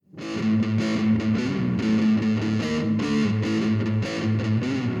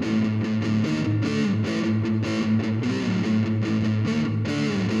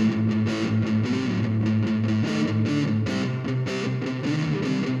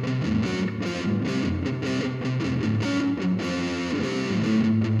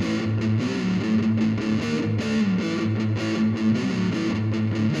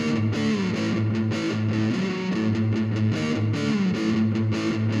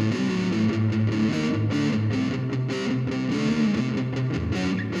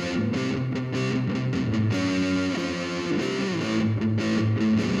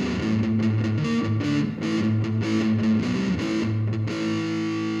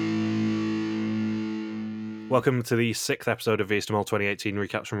Welcome to the 6th episode of VSTML 2018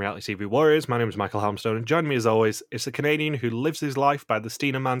 Recaps from Reality TV Warriors. My name is Michael Harmstone, and joining me as always is a Canadian who lives his life by the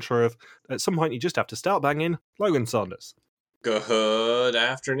Stina mantra of, at some point you just have to start banging, Logan Saunders. Good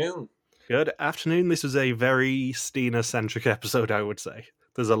afternoon. Good afternoon. This was a very Stina-centric episode, I would say.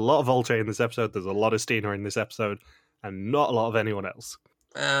 There's a lot of Olcay in this episode, there's a lot of Stina in this episode, and not a lot of anyone else.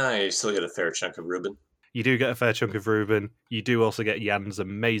 You still get a fair chunk of Ruben. You do get a fair chunk of Ruben. You do also get Jan's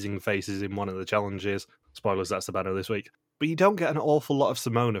amazing faces in one of the challenges. Spoilers, that's the banner this week. But you don't get an awful lot of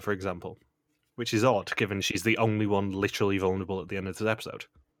Simona, for example, which is odd, given she's the only one literally vulnerable at the end of this episode.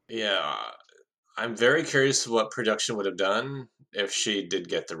 Yeah, I'm very curious what production would have done if she did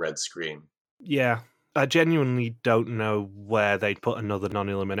get the red screen. Yeah, I genuinely don't know where they'd put another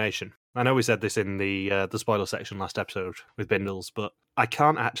non-elimination. I know we said this in the spoiler section last episode with Bindles, but I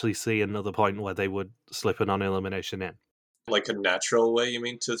can't actually see another point where they would slip a non-elimination in. Like a natural way, you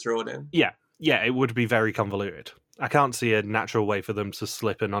mean, to throw it in? Yeah, it would be very convoluted. I can't see a natural way for them to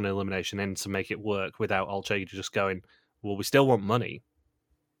slip a non-elimination in to make it work without Olcay just going, well, we still want money.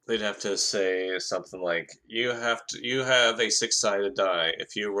 They'd have to say something like, you have a 6-sided die.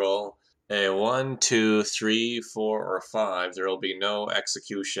 If you roll a 1, 2, 3, 4, or 5, there will be no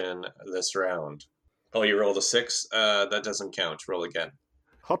execution this round. Oh, you rolled a 6? That doesn't count. Roll again.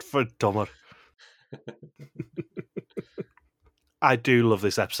 Hot for dumber. I do love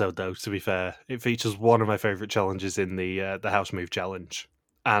this episode, though, to be fair. It features one of my favourite challenges in the House Move Challenge,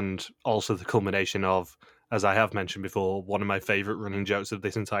 and also the culmination of, as I have mentioned before, one of my favourite running jokes of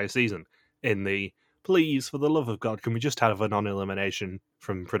this entire season, in the, please, for the love of God, can we just have a non-elimination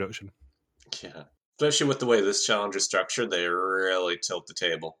from production? Yeah. Especially with the way this challenge is structured, they really tilt the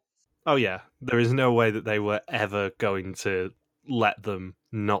table. Oh yeah, there is no way that they were ever going to let them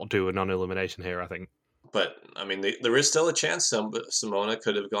not do a non-elimination here, I think. But, I mean, there is still a chance Simona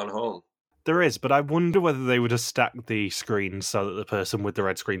could have gone home. There is, but I wonder whether they would have stacked the screens so that the person with the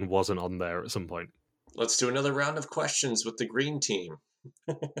red screen wasn't on there at some point. Let's do another round of questions with the green team.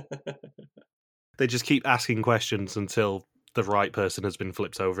 They just keep asking questions until the right person has been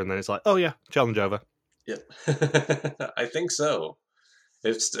flipped over, and then it's like, oh yeah, challenge over. Yep. I think so.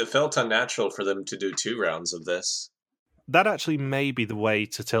 It felt unnatural for them to do 2 rounds of this. That actually may be the way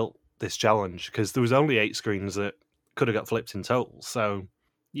to tilt this challenge, because there was only 8 screens that could have got flipped in total. So,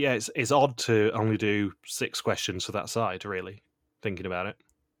 yeah, it's odd to only do 6 questions for that side, really, thinking about it.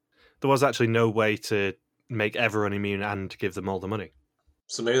 There was actually no way to make everyone immune and give them all the money.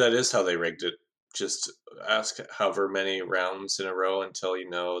 So maybe that is how they rigged it. Just ask however many rounds in a row until you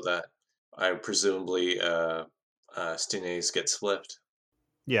know that presumably Stines gets flipped.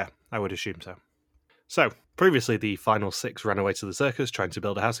 Yeah, I would assume so. So, previously the final 6 ran away to the circus trying to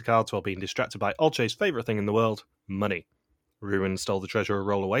build a house of cards while being distracted by Olcay's favourite thing in the world, money. Ruben stole the treasurer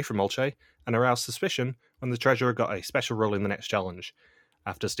role away from Olcay and aroused suspicion when the treasurer got a special role in the next challenge.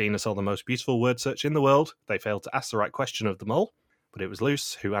 After Stina saw the most beautiful word search in the world, they failed to ask the right question of them all, but it was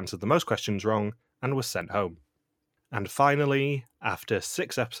Luce who answered the most questions wrong and was sent home. And finally, after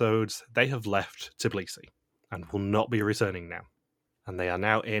 6 episodes, they have left Tbilisi and will not be returning now. And they are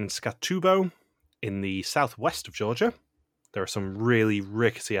now in Skatubo, in the southwest of Georgia. There are some really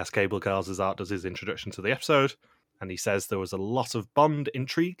rickety-ass cable cars as Art does his introduction to the episode, and he says there was a lot of Bond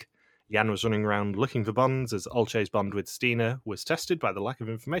intrigue. Jan was running around looking for bonds as Olcay's bond with Stina was tested by the lack of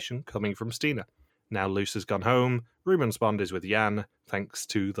information coming from Stina. Now Luce has gone home, Ruben's bond is with Jan, thanks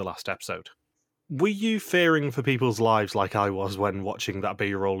to the last episode. Were you fearing for people's lives like I was when watching that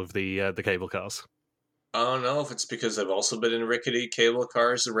B-roll of the cable cars? I don't know if it's because I've also been in rickety cable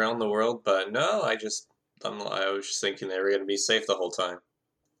cars around the world, but no, I was just thinking they were going to be safe the whole time.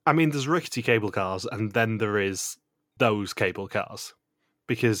 I mean, there's rickety cable cars, and then there is those cable cars,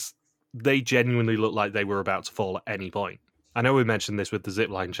 because they genuinely look like they were about to fall at any point. I know we mentioned this with the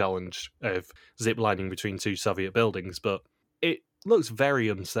zipline challenge of ziplining between 2 Soviet buildings, but it looks very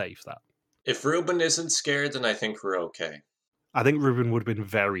unsafe, that. If Ruben isn't scared, then I think we're okay. I think Ruben would have been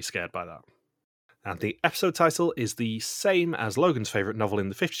very scared by that. And the episode title is the same as Logan's favourite novel in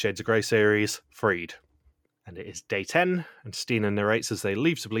the 50 Shades of Grey series, Freed. And it is day 10, and Stina narrates as they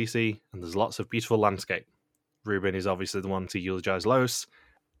leave Tbilisi, and there's lots of beautiful landscape. Ruben is obviously the one to eulogise Luce,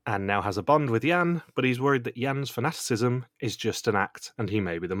 and now has a bond with Jan, but he's worried that Jan's fanaticism is just an act, and he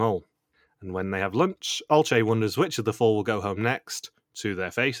may be the mole. And when they have lunch, Olcay wonders which of the 4 will go home next, to their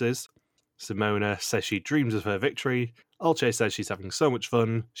faces. Simona says she dreams of her victory. Olcay says she's having so much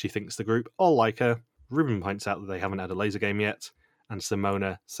fun, she thinks the group all like her. Ruben points out that they haven't had a laser game yet, and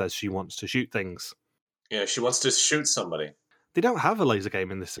Simona says she wants to shoot things. Yeah, she wants to shoot somebody. They don't have a laser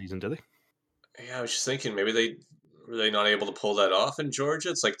game in this season, do they? Yeah, I was just thinking maybe Were they not able to pull that off in Georgia?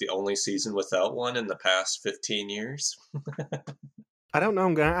 It's like the only season without one in the past 15 years. I don't know.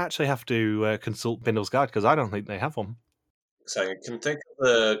 I'm going to actually have to consult Bindle's Guide because I don't think they have one. So I can think of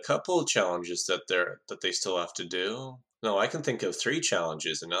a couple of challenges that they still have to do. No, I can think of 3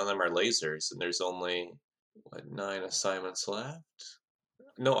 challenges, and none of them are lasers, and there's only 9 assignments left.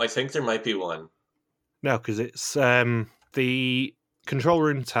 No, I think there might be one. No, because it's the control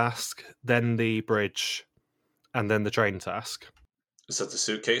room task, then the bridge, and then the train task. Is that the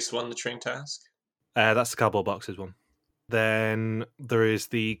suitcase one, the train task? That's the cardboard boxes one. Then there is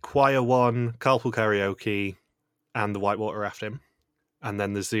the choir one, carpool karaoke, and the whitewater rafting. And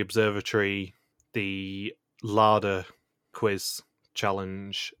then there's the observatory, the larder quiz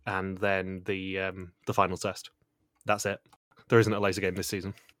challenge, and then the final test. That's it. There isn't a laser game this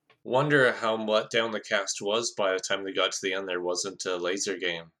season. Wonder how what down the cast was by the time they got to the end. There wasn't a laser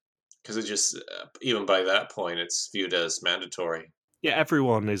game because it just even by that point it's viewed as mandatory. Yeah,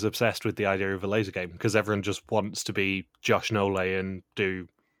 everyone is obsessed with the idea of a laser game because everyone just wants to be Josh Nole and do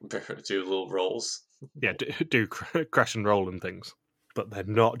little rolls. Yeah, do crash and roll and things. But they're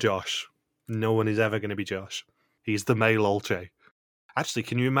not Josh. No one is ever going to be Josh. He's the male Olche. Actually,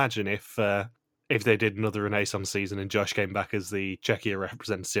 can you imagine if they did another Renaissance season and Josh came back as the Czechia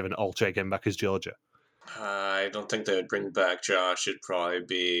representative and Olche came back as Georgia? I don't think they would bring back Josh. It'd probably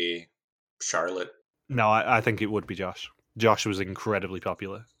be Charlotte. No, I think it would be Josh. Josh was incredibly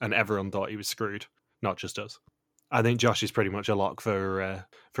popular, and everyone thought he was screwed, not just us. I think Josh is pretty much a lock for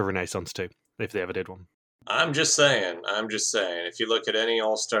Renaissance too, if they ever did one. I'm just saying. If you look at any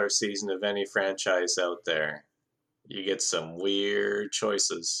All-Star season of any franchise out there, you get some weird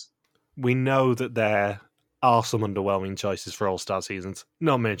choices. We know that there are some underwhelming choices for All-Star seasons.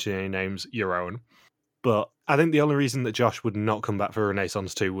 Not mentioning any names, your own. But I think the only reason that Josh would not come back for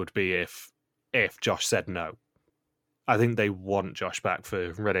Renaissance 2 would be if Josh said no. I think they want Josh back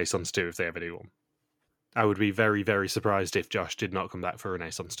for Renaissance 2 if they ever do one. I would be very, very surprised if Josh did not come back for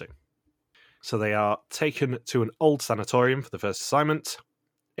Renaissance 2. So they are taken to an old sanatorium for the first assignment.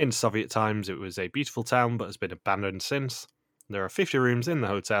 In Soviet times, it was a beautiful town, but has been abandoned since. There are 50 rooms in the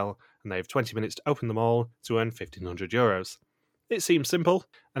hotel, and they have 20 minutes to open them all to earn €1,500. It seems simple,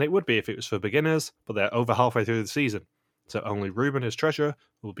 and it would be if it was for beginners, but they're over halfway through the season, so only Ruben as treasurer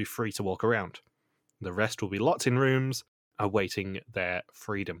will be free to walk around. The rest will be locked in rooms, awaiting their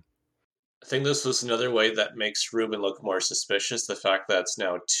freedom. I think this was another way that makes Ruben look more suspicious, the fact that it's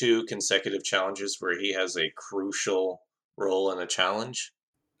now 2 consecutive challenges where he has a crucial role in a challenge.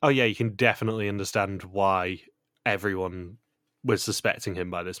 Oh yeah, you can definitely understand why everyone was suspecting him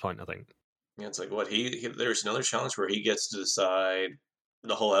by this point, I think. Yeah, it's like, what, there's another challenge where he gets to decide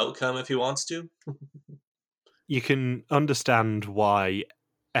the whole outcome if he wants to? You can understand why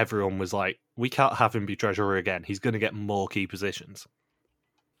everyone was like, we can't have him be treasurer again. He's going to get more key positions.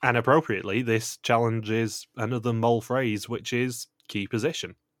 And appropriately, this challenge is another mole phrase, which is key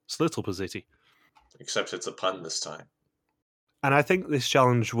position. Slittle-posity. Except it's a pun this time. And I think this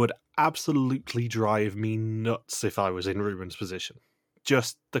challenge would absolutely drive me nuts if I was in Ruben's position.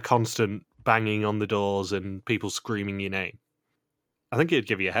 Just the constant banging on the doors and people screaming your name. I think it'd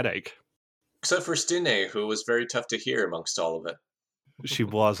give you a headache. Except for Stine, who was very tough to hear amongst all of it. She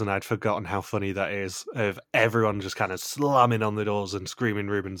was, and I'd forgotten how funny that is, of everyone just kind of slamming on the doors and screaming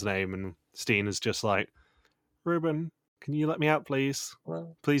Ruben's name, and Steen is just like, Ruben, can you let me out, please?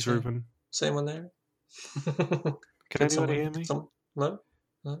 Well, please, Ruben. Same one there. Can anybody hear me? No?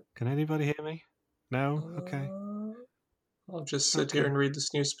 Can anybody hear me? No? Okay. I'll just sit here and read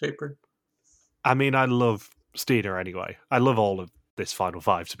this newspaper. I mean, I love Steiner anyway. I love all of this Final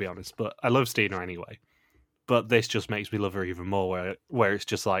Five, to be honest, but I love Steiner anyway. But this just makes me love her even more, where it's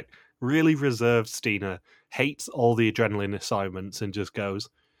just like, really reserved Steiner, hates all the adrenaline assignments and just goes,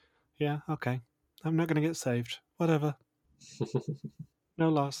 yeah, okay, I'm not going to get saved. Whatever. No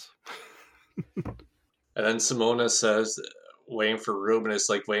loss. And then Simona says, waiting for Ruben is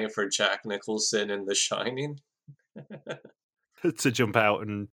like waiting for Jack Nicholson in The Shining. To jump out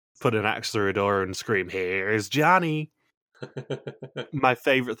and put an axe through a door and scream, here's Johnny. My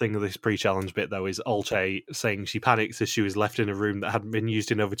favourite thing of this pre-challenge bit, though, is Olche saying she panics as she was left in a room that hadn't been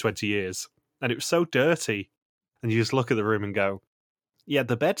used in over 20 years. And it was so dirty. And you just look at the room and go, yeah,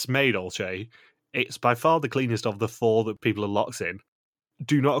 the bed's made, Olche. It's by far the cleanest of the 4 that people are locked in.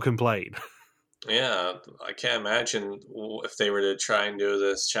 Do not complain. Yeah, I can't imagine if they were to try and do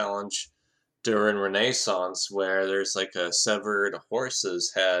this challenge during Renaissance where there's like a severed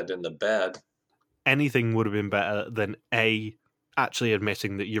horse's head in the bed. Anything would have been better than A, actually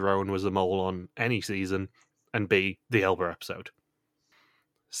admitting that Jeroen was a mole on any season, and B, the Elba episode.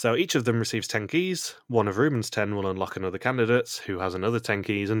 So each of them receives 10 keys. One of Ruben's 10 will unlock another candidate, who has another 10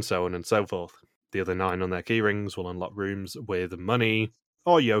 keys, and so on and so forth. The other 9 on their key rings will unlock rooms with money,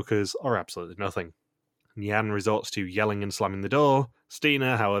 or yokers, or absolutely nothing. Jan resorts to yelling and slamming the door.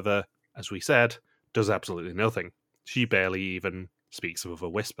 Stina, however, as we said, does absolutely nothing. She barely even speaks above a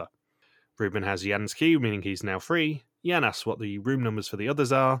whisper. Ruben has Jan's key, meaning he's now free. Jan asks what the room numbers for the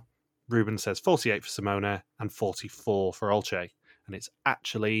others are. Ruben says 48 for Simona and 44 for Olche. And it's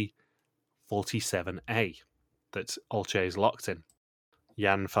actually 47A that Olche is locked in.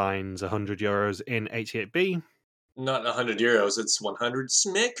 Jan finds €100 in 88B. Not 100 euros, it's 100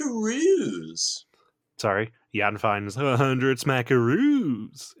 smackaroos. Sorry, Jan finds 100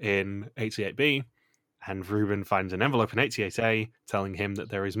 smackaroos in 88B. And Ruben finds an envelope in 88A telling him that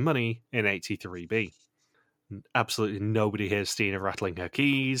there is money in 83B. And absolutely nobody hears Stina rattling her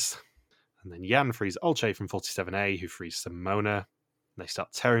keys. And then Jan frees Olche from 47A, who frees Simona. They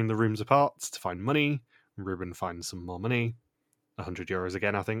start tearing the rooms apart to find money. Ruben finds some more money. €100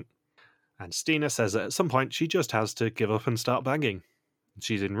 again, I think. And Stina says that at some point she just has to give up and start banging.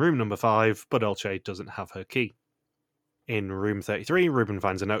 She's in room number 5, but Olche doesn't have her key. In room 33, Ruben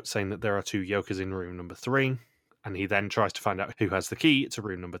finds a note saying that there are 2 yokers in room number 3, and he then tries to find out who has the key to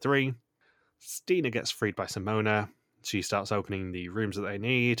room number 3. Stina gets freed by Simona. She starts opening the rooms that they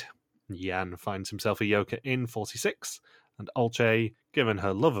need. Jan finds himself a yoker in 46, and Olche, given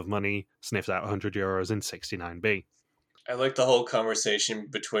her love of money, sniffs out €100 in 69B. I like the whole conversation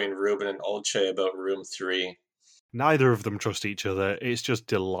between Ruben and Olche about room 3. Neither of them trust each other. It's just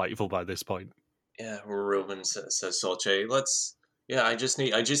delightful by this point. Yeah, Ruben says to Olche, I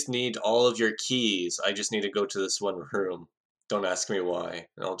just need all of your keys. I just need to go to this one room. Don't ask me why.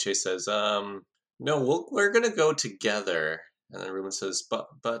 And Olche says, no, we're gonna go together. And then Ruben says, but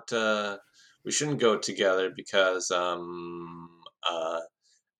we shouldn't go together because and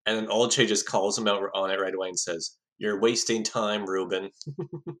then Olche just calls him out on it right away and says, "You're wasting time, Ruben."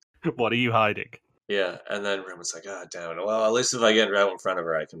 What are you hiding? Yeah, and then Ruben's like, "Ah, damn it. Well, at least if I get out in front of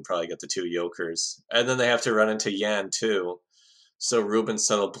her, I can probably get the 2 yokers." And then they have to run into Jan too. So Ruben's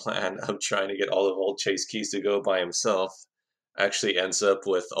subtle plan of trying to get all of Olche's keys to go by himself actually ends up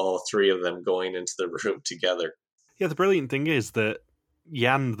with all 3 of them going into the room together. Yeah, the brilliant thing is that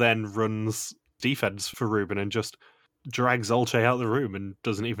Jan then runs defense for Ruben and just drags Olche out of the room and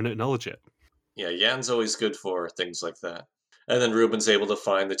doesn't even acknowledge it. Yeah, Jan's always good for things like that. And then Ruben's able to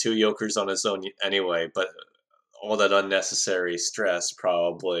find the 2 yokers on his own anyway, but all that unnecessary stress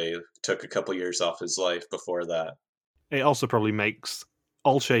probably took a couple years off his life before that. It also probably makes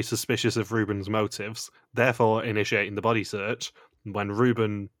Olche suspicious of Ruben's motives, therefore initiating the body search. When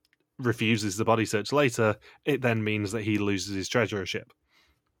Ruben refuses the body search later, it then means that he loses his treasurership.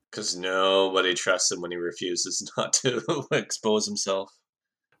 Because nobody trusts him when he refuses not to expose himself.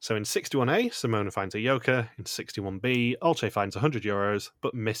 So in 61A, Simona finds a yoker. In 61B, Olche finds €100,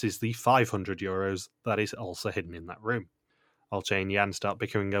 but misses the €500 that is also hidden in that room. Olche and Jan start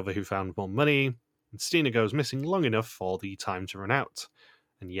bickering over who found more money, and Stina goes missing long enough for the time to run out.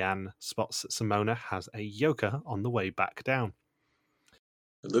 And Jan spots that Simona has a yoker on the way back down.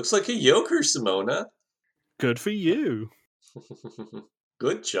 It looks like a yoker, Simona. Good for you.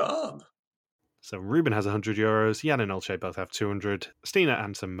 Good job. So Ruben has €100, Jan and Olche both have 200, Stina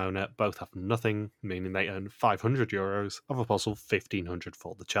and Simona both have nothing, meaning they earn €500 of a possible 1,500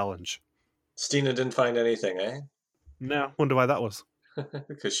 for the challenge. Stina didn't find anything, eh? No, wonder why that was.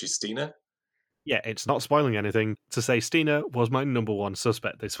 Because she's Stina? Yeah, it's not spoiling anything to say Stina was my number 1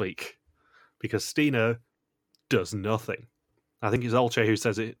 suspect this week. Because Stina does nothing. I think it's Olche who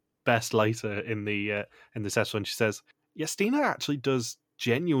says it best later in the test when she says, yeah, Stina actually does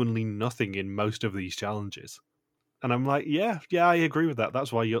genuinely nothing in most of these challenges. And I'm like, yeah, I agree with that.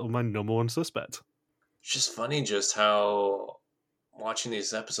 That's why you're my number 1 suspect. It's just funny just how watching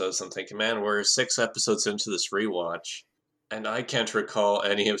these episodes, I'm thinking, man, we're 6 episodes into this rewatch, and I can't recall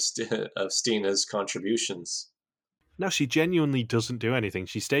any of Stina's contributions. No, she genuinely doesn't do anything.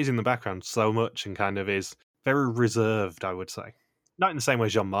 She stays in the background so much and kind of is very reserved, I would say. Not in the same way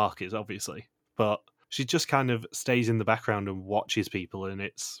Jean-Marc is, obviously, but she just kind of stays in the background and watches people, and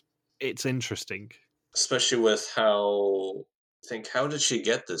it's interesting. Especially with how did she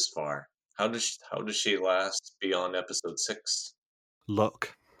get this far? How did she last beyond episode 6?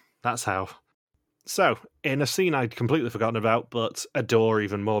 Luck. That's how. So, in a scene I'd completely forgotten about, but adore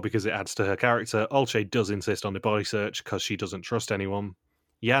even more because it adds to her character, Olche does insist on the body search because she doesn't trust anyone.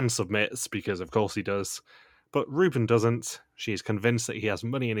 Jan submits because of course he does. But Ruben doesn't. She is convinced that he has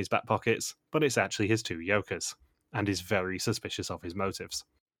money in his back pockets, but it's actually his 2 yokers, and is very suspicious of his motives.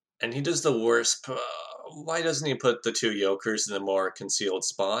 And he does the worst why doesn't he put the two yokers in a more concealed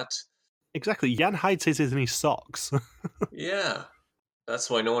spot? Exactly. Yan hides his in his socks. Yeah, that's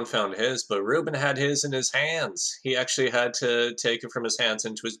why no one found his, but Ruben had his in his hands. He actually had to take it from his hands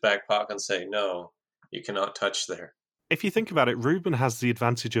into his back pocket and say, no, you cannot touch there. If you think about it, Ruben has the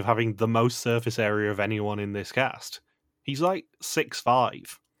advantage of having the most surface area of anyone in this cast. He's like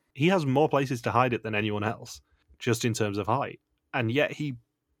 6'5". He has more places to hide it than anyone else, just in terms of height. And yet he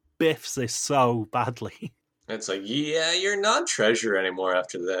biffs this so badly. It's like, yeah, you're not treasure anymore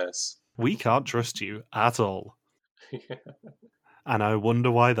after this. We can't trust you at all. And I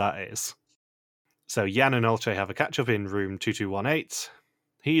wonder why that is. So Yan and Olche have a catch-up in room 2218.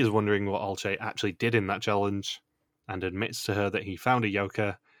 He is wondering what Olche actually did in that challenge, and admits to her that he found a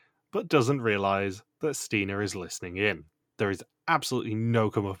yoker, but doesn't realise that Stina is listening in. There is absolutely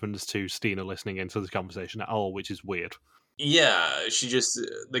no comeuppance to Stina listening into this conversation at all, which is weird. Yeah,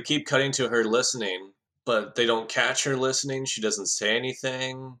 they keep cutting to her listening, but they don't catch her listening. She doesn't say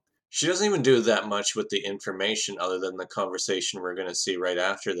anything. She doesn't even do that much with the information other than the conversation we're going to see right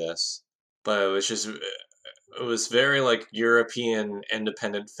after this. But it was very like European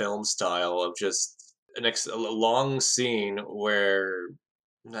independent film style of just a long scene where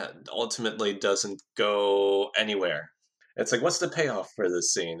that ultimately doesn't go anywhere. It's like, what's the payoff for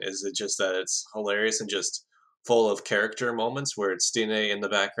this scene? Is it just that it's hilarious and just full of character moments where it's Stine in the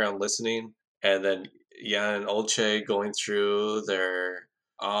background listening, and then Jan and Olche going through their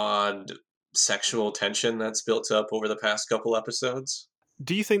odd sexual tension that's built up over the past couple episodes?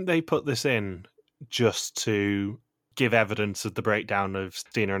 Do you think they put this in just to give evidence of the breakdown of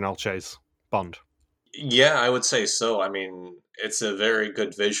Stina and Olche's bond? Yeah, I would say so. I mean, it's a very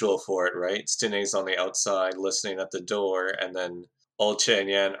good visual for it, right? Stine's on the outside listening at the door, and then Olche and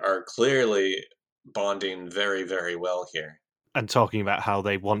Yan are clearly bonding very, very well here. And talking about how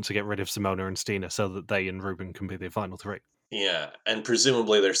they want to get rid of Simona and Stina so that they and Ruben can be the final three. Yeah, and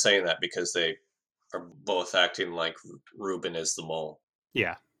presumably they're saying that because they are both acting like Ruben is the mole.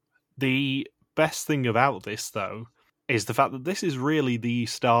 Yeah. The best thing about this, though, is the fact that this is really the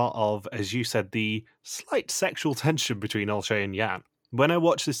start of, as you said, the slight sexual tension between Olche and Yan. When I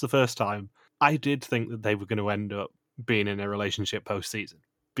watched this the first time, I did think that they were going to end up being in a relationship post-season,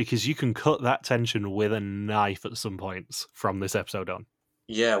 because you can cut that tension with a knife at some points from this episode on.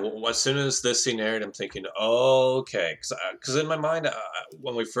 Yeah, well, as soon as this scene aired, I'm thinking, oh, okay, because in my mind,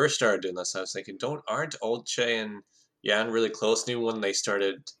 when we first started doing this, I was thinking, aren't Olche and Yan really close? And even when they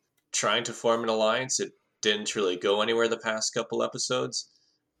started trying to form an alliance, it didn't really go anywhere the past couple episodes.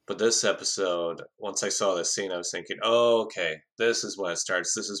 But this episode, once I saw this scene, I was thinking, oh, okay, this is when it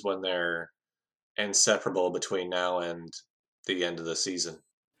starts. This is when they're inseparable between now and the end of the season.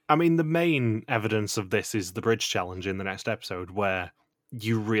 I mean, the main evidence of this is the bridge challenge in the next episode, where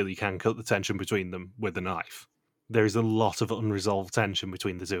you really can cut the tension between them with a knife. There is a lot of unresolved tension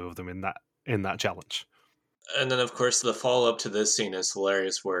between the two of them in that challenge. And then, of course, the follow up to this scene is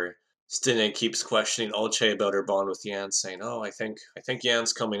hilarious, where Stine keeps questioning Olche about her bond with Yan, saying, "Oh, I think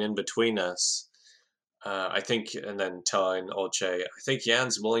Yan's coming in between us. And then telling Olche, I think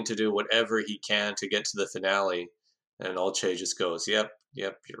Yan's willing to do whatever he can to get to the finale." And Olche just goes, "Yep,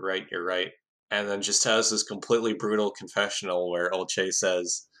 you're right." And then just has this completely brutal confessional where Olche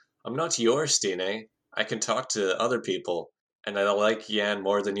says, "I'm not your Stine. I can talk to other people, and I like Yan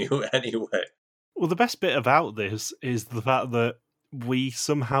more than you anyway." Well, the best bit about this is the fact that we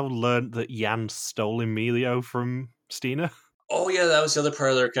somehow learned that Jan stole Emilio from Stina. Oh yeah, that was the other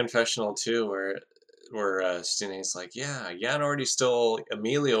part of their confessional too, where Stine's like, "Yeah, Jan already stole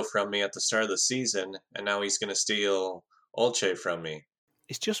Emilio from me at the start of the season, and now he's gonna steal Olche from me."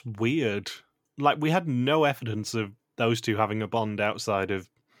 It's just weird. Like, we had no evidence of those two having a bond outside of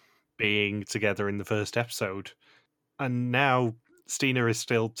being together in the first episode. And now Stina is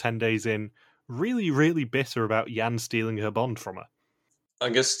still 10 days in, really, really bitter about Jan stealing her bond from her. I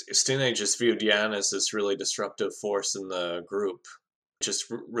guess Stine just viewed Jan as this really disruptive force in the group, just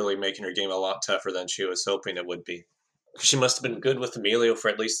really making her game a lot tougher than she was hoping it would be. She must have been good with Emilio for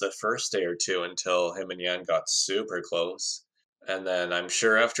at least the first day or two until him and Jan got super close. And then I'm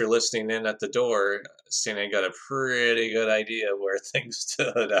sure after listening in at the door, Stine got a pretty good idea where things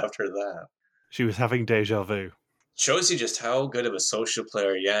stood after that. She was having deja vu. Shows you just how good of a social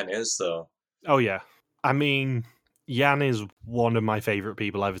player Jan is, though. Oh, yeah. I mean, Jan is one of my favourite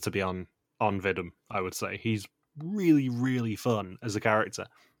people ever to be on Vidum, I would say. He's really, really fun as a character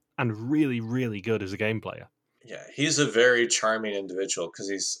and really, really good as a game player. Yeah, he's a very charming individual because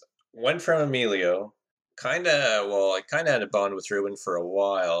he's went from Emilio, I kind of had a bond with Ruben for a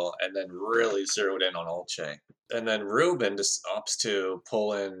while, and then really zeroed in on Olche. And then Ruben just opts to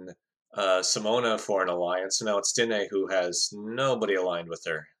pull in Simona for an alliance, and now it's Stine who has nobody aligned with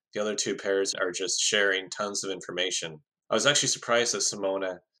her. The other two pairs are just sharing tons of information. I was actually surprised that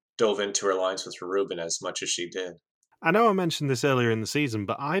Simona dove into her alliance with Ruben as much as she did. I know I mentioned this earlier in the season,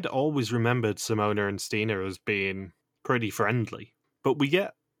 but I'd always remembered Simona and Stina as being pretty friendly. But we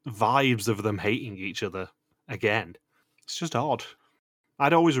get vibes of them hating each other again. It's just odd.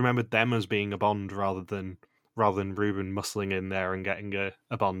 I'd always remembered them as being a bond rather than Ruben muscling in there and getting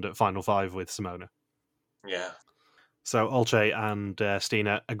a bond at Final Five with Simona. Yeah. So Olche and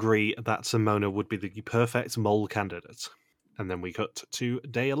Stina agree that Simona would be the perfect mole candidate. And then we cut to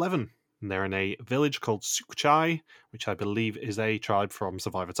day 11. And they're in a village called Sukchai, which I believe is a tribe from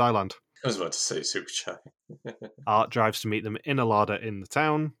Survivor Thailand. I was about to say Sukchai. Art drives to meet them in a larder in the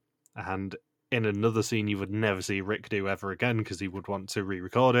town, and in another scene you would never see Rick do ever again because he would want to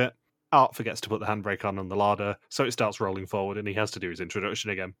re-record it. Art forgets to put the handbrake on the larder, so it starts rolling forward and he has to do his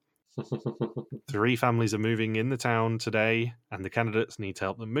introduction again. 3 families are moving in the town today, and the candidates need to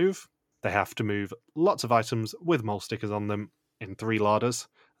help them move. They have to move lots of items with mole stickers on them in 3 larders,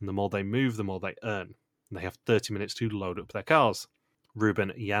 and the more they move, the more they earn. And they have 30 minutes to load up their cars.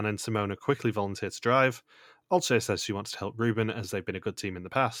 Ruben, Jan, and Simona quickly volunteer to drive. Olche says she wants to help Ruben as they've been a good team in the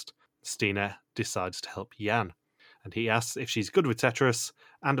past. Stina decides to help Jan, and he asks if she's good with Tetris,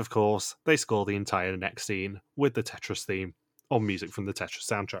 and of course, they score the entire next scene with the Tetris theme or music from the Tetris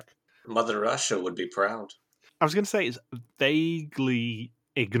soundtrack. Mother Russia would be proud. I was going to say it's vaguely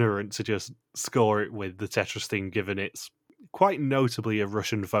ignorant to just score it with the Tetris theme, given it's quite notably a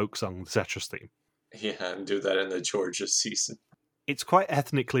Russian folk song, the Tetris theme. Yeah, and do that in the Georgia season. It's quite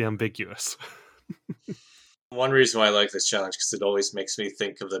ethnically ambiguous. One reason why I like this challenge because it always makes me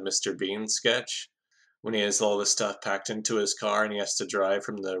think of the Mr. Bean sketch when he has all this stuff packed into his car and he has to drive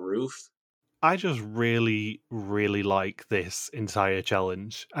from the roof. I just really, really like this entire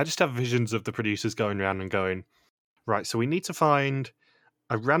challenge. I just have visions of the producers going around and going, right, so we need to find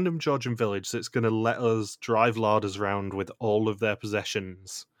a random Georgian village that's going to let us drive larders around with all of their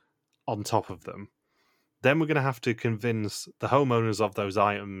possessions on top of them. Then we're going to have to convince the homeowners of those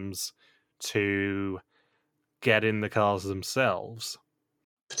items to get in the cars themselves.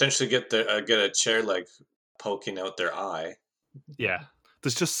 Potentially get a chair leg poking out their eye. Yeah.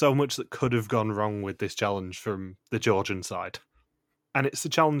 There's just so much that could have gone wrong with this challenge from the Georgian side. And it's a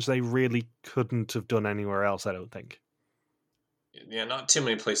challenge they really couldn't have done anywhere else, I don't think. Yeah, not too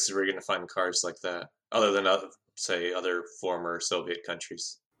many places where you're going to find cars like that, other than, say, other former Soviet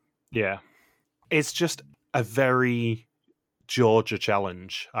countries. Yeah. It's just a very Georgia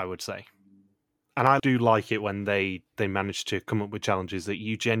challenge, I would say. And I do like it when they manage to come up with challenges that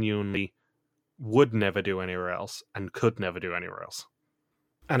you genuinely would never do anywhere else and could never do anywhere else.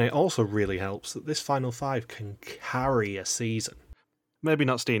 And it also really helps that this Final Five can carry a season. Maybe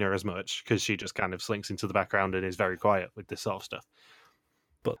not Stina as much, because she just kind of slinks into the background and is very quiet with this sort of stuff.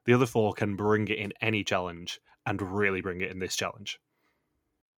 But the other 4 can bring it in any challenge, and really bring it in this challenge.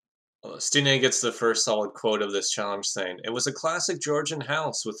 Stina gets the first solid quote of this challenge saying, "It was a classic Georgian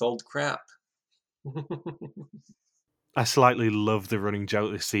house with old crap." I slightly love the running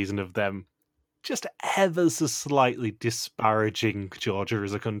joke this season of them just ever so slightly disparaging Georgia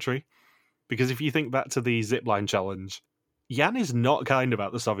as a country. Because if you think back to the zipline challenge, Jan is not kind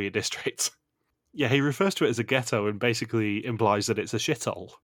about the Soviet district. Yeah, he refers to it as a ghetto and basically implies that it's a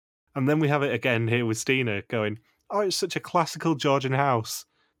shithole. And then we have it again here with Stina going, oh, it's such a classical Georgian house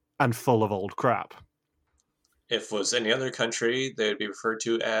and full of old crap. If it was any other country, they would be referred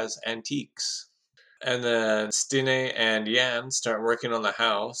to as antiques. And then Stine and Jan start working on the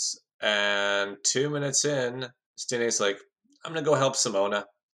house, and 2 minutes in, Stine's like, I'm going to go help Simona.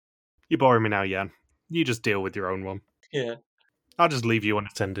 You're boring me now, Jan. You just deal with your own one. Yeah. I'll just leave you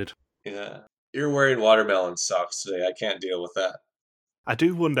unattended. Yeah. You're wearing watermelon socks today. I can't deal with that. I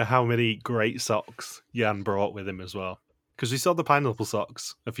do wonder how many great socks Jan brought with him as well. Because we saw the pineapple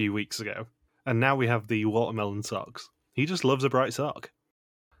socks a few weeks ago, and now we have the watermelon socks. He just loves a bright sock.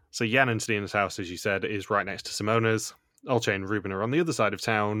 So Jan and Stina's house, as you said, is right next to Simona's. Olche and Ruben are on the other side of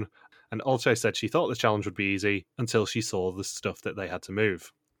town, and Olche said she thought the challenge would be easy until she saw the stuff that they had to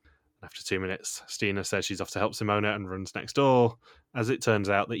move. After 2 minutes, Stina says she's off to help Simona and runs next door, as it turns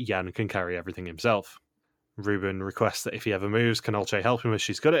out that Jan can carry everything himself. Ruben requests that if he ever moves, can Olche help him as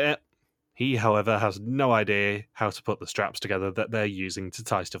she's good at it. He, however, has no idea how to put the straps together that they're using to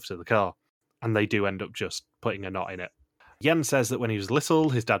tie stuff to the car, and they do end up just putting a knot in it. Jan says that when he was little,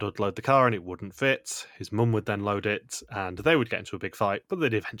 his dad would load the car and it wouldn't fit. His mum would then load it, and they would get into a big fight, but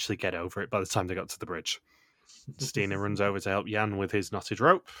they'd eventually get over it by the time they got to the bridge. Stina runs over to help Jan with his knotted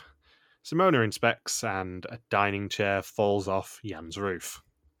rope. Simona inspects, and a dining chair falls off Jan's roof.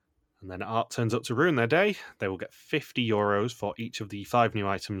 And then Art turns up to ruin their day. They will get €50 for each of the 5 new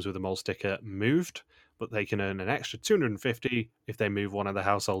items with a mole sticker moved, but they can earn an extra 250 if they move one of the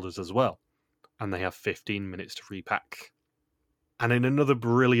householders as well. And they have 15 minutes to repack. And in another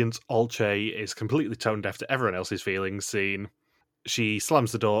brilliant Olche is completely tone deaf to everyone else's feelings scene, she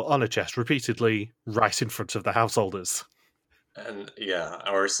slams the door on her chest repeatedly right in front of the householders. And yeah,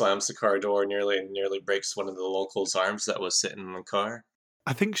 or slams the car door, nearly breaks one of the locals' arms that was sitting in the car.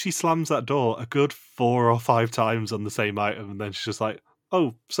 I think she slams that door a good 4 or 5 times on the same item, and then she's just like,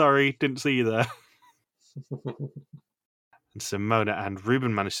 oh, sorry, didn't see you there. And Simona and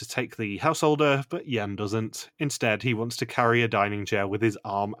Ruben manage to take the householder, but Jan doesn't. Instead, he wants to carry a dining chair with his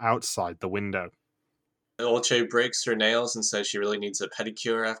arm outside the window. Olche breaks her nails and says she really needs a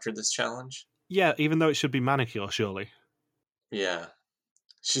pedicure after this challenge. Yeah, even though it should be manicure, surely. Yeah.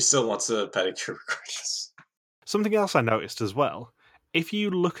 She still wants a pedicure regardless. Something else I noticed as well, if you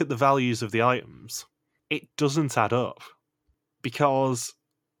look at the values of the items, it doesn't add up. Because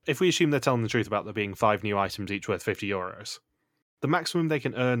if we assume they're telling the truth about there being 5 new items each worth €50, the maximum they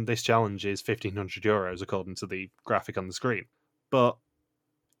can earn this challenge is €1,500 according to the graphic on the screen. But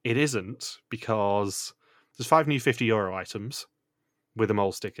it isn't, because there's 5 new €50 items with a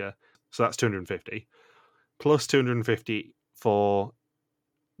mole sticker, so that's 250, plus 250 for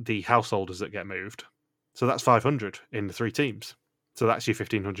the householders that get moved. So that's 500 in the 3 teams. So that's your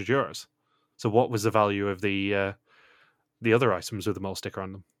 €1,500. So what was the value of the other items with the mole sticker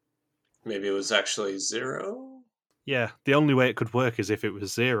on them? Maybe it was actually 0? Yeah, the only way it could work is if it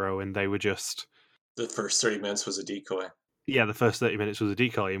was 0 and they were just... The first 30 minutes was a decoy. Yeah, the first 30 minutes was a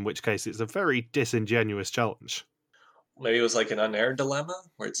decoy, in which case it's a very disingenuous challenge. Maybe it was like an unaired dilemma,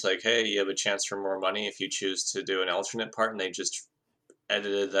 where it's like, hey, you have a chance for more money if you choose to do an alternate part, and they just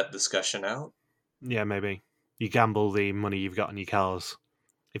edited that discussion out. Yeah, maybe. You gamble the money you've got on your cars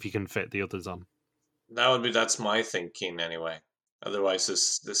if you can fit the others on. That's my thinking anyway. Otherwise,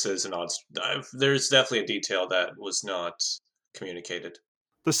 this is an odd... There's definitely a detail that was not communicated.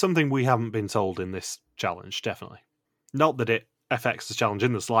 There's something we haven't been told in this challenge, definitely. Not that it affects the challenge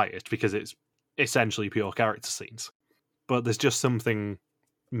in the slightest, because it's essentially pure character scenes. But there's just something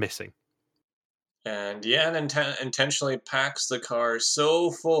missing. And Jan intentionally packs the car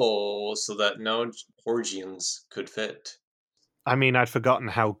so full so that no Georgians could fit. I mean, I'd forgotten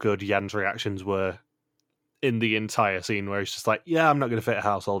how good Jan's reactions were in the entire scene, where he's just like, yeah, I'm not going to fit a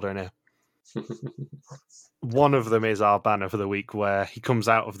householder in here. One of them is our banner for the week, where he comes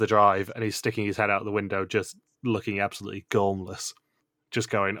out of the drive and he's sticking his head out the window, just looking absolutely gormless. Just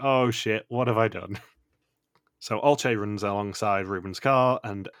going, oh shit, what have I done? So Olche runs alongside Ruben's car,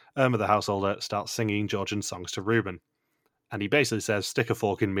 and Irma the householder starts singing Georgian songs to Ruben. And he basically says, stick a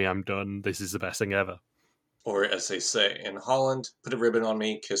fork in me, I'm done, this is the best thing ever. Or as they say in Holland, put a ribbon on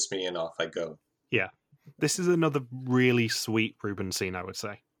me, kiss me, and off I go. Yeah. This is another really sweet Ruben scene, I would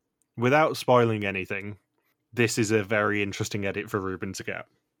say. Without spoiling anything, this is a very interesting edit for Ruben to get.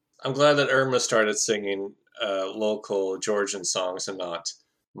 I'm glad that Irma started singing local Georgian songs and not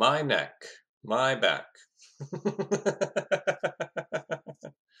my neck, my back.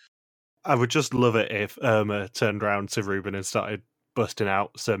 I would just love it if Irma turned around to Ruben and started busting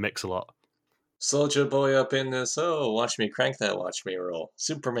out Sir Mix-a-Lot. Soldier boy up in this hoe, watch me crank that, watch me roll.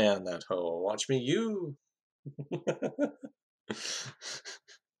 Superman that hoe, watch me you.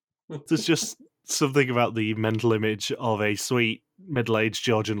 There's just something about the mental image of a sweet, middle-aged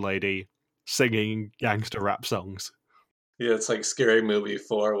Georgian lady singing gangster rap songs. Yeah, it's like Scary Movie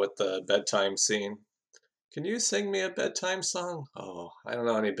 4 with the bedtime scene. Can you sing me a bedtime song? Oh, I don't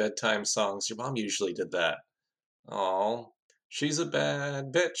know any bedtime songs. Your mom usually did that. Oh, she's a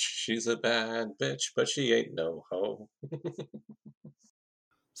bad bitch. She's a bad bitch, but she ain't no hoe.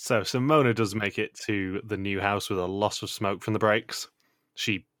 So Simona does make it to the new house with a lot of smoke from the brakes.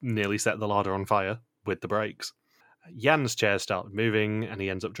 She nearly set the larder on fire with the brakes. Jan's chairs start moving, and he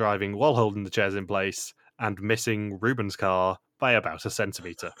ends up driving while holding the chairs in place and missing Ruben's car by about a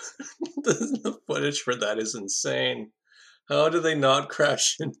centimetre. The footage for that is insane. How do they not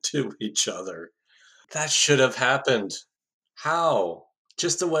crash into each other? That should have happened. How?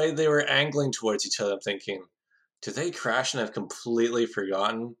 Just the way they were angling towards each other, I'm thinking, did they crash and have completely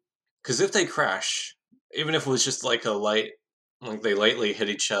forgotten? Because if they crash, even if it was just like like they lightly hit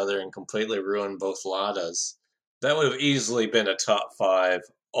each other and completely ruined both Ladas, that would have easily been a top 5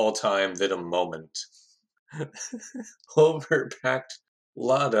 all-time Vidum moment. Overpacked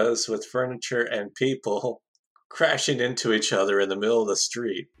Ladas with furniture and people crashing into each other in the middle of the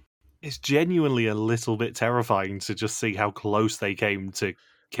street. It's genuinely a little bit terrifying to just see how close they came to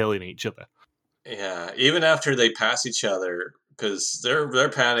killing each other. Yeah, even after they pass each other because they're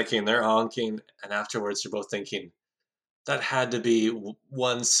panicking, they're honking, and afterwards they're both thinking that had to be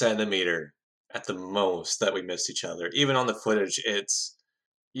 1 centimeter at the most that we missed each other. Even on the footage, it's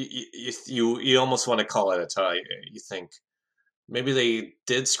you almost want to call it a tie. You think maybe they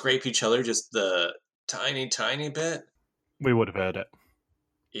did scrape each other just the tiny bit. We would have heard it.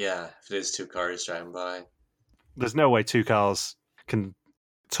 Yeah, if it is two cars driving by. There's no way two cars can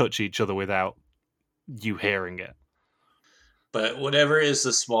touch each other without you hearing it. But whatever is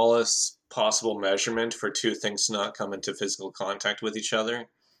the smallest possible measurement for two things to not come into physical contact with each other,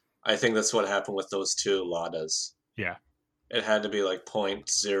 I think that's what happened with those two Ladas. Yeah. It had to be like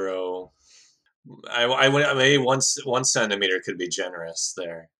 0.0. I would maybe 1 centimeter could be generous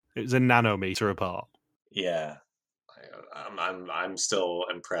there. It was a nanometer apart. Yeah, I'm still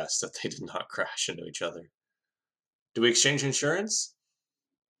impressed that they did not crash into each other. Do we exchange insurance?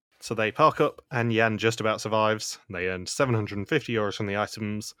 So they park up, and Jan just about survives. They earned €750 from the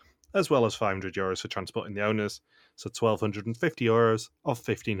items, as well as €500 for transporting the owners, so €1,250 of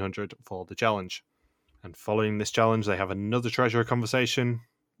 $1,500 for the challenge. And following this challenge, they have another treasurer conversation.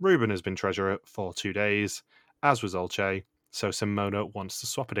 Ruben has been treasurer for 2 days, as was Olche, so Simona wants to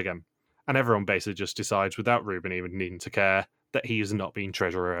swap it again. And everyone basically just decides, without Ruben even needing to care, that he is not being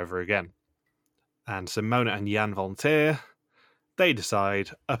treasurer ever again. And Simona and Jan volunteer. They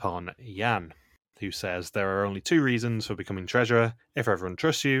decide upon Jan, who says there are only 2 reasons for becoming treasurer: if everyone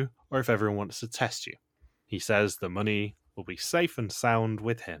trusts you, or if everyone wants to test you. He says the money will be safe and sound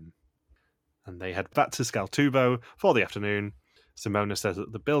with him. And they head back to Skaltubo for the afternoon. Simona says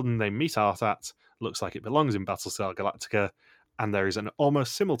that the building they meet Art at looks like it belongs in Battlestar Galactica, and there is an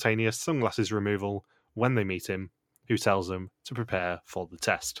almost simultaneous sunglasses removal when they meet him, who tells them to prepare for the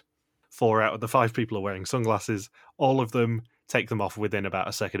test. 4 out of the 5 people are wearing sunglasses. All of them take them off within about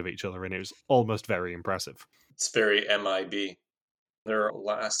a second of each other, and it was almost very impressive. It's very MIB. Their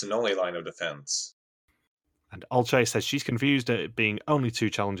last and only line of defense. And Olche says she's confused at it being only 2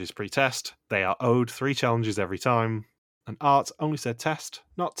 challenges pre-test. They are owed 3 challenges every time. And Art only said test,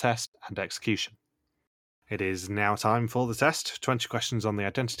 not test, and execution. It is now time for the test. 20 questions on the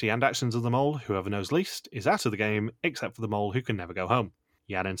identity and actions of the mole. Whoever knows least is out of the game, except for the mole who can never go home.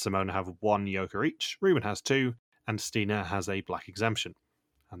 Jan and Simona have 1 Yoker each, Ruben has 2, and Stina has a black exemption.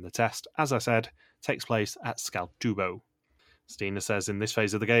 And the test, as I said, takes place at Skaltubo. Stina says in this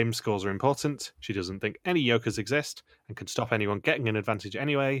phase of the game, scores are important. She doesn't think any Yokers exist, and can stop anyone getting an advantage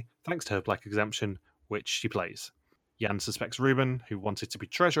anyway, thanks to her black exemption, which she plays. Jan suspects Ruben, who wanted to be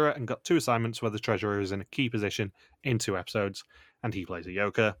treasurer and got 2 assignments where the treasurer is in a key position in 2 episodes, and he plays a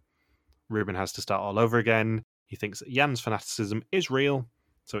Yoker. Ruben has to start all over again. He thinks that Jan's fanaticism is real,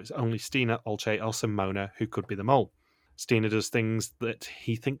 so it's only Stina, Olche, or Simona who could be the mole. Stina does things that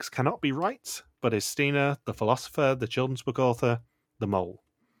he thinks cannot be right, but is Stina, the philosopher, the children's book author, the mole?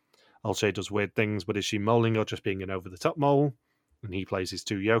 Olche does weird things, but is she moling or just being an over-the-top mole? And he plays his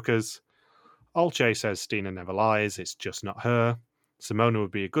 2 Yokers. Olche says Stina never lies, it's just not her. Simona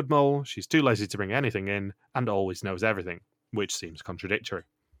would be a good mole, she's too lazy to bring anything in, and always knows everything, which seems contradictory.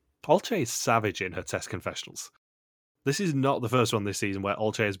 Olche is savage in her test confessionals. This is not the first one this season where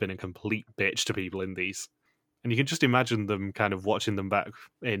Olche has been a complete bitch to people in these. And you can just imagine them kind of watching them back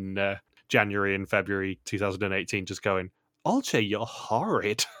in January and February 2018 just going, Olche, you're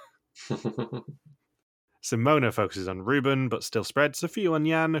horrid. Simona focuses on Ruben, but still spreads a few on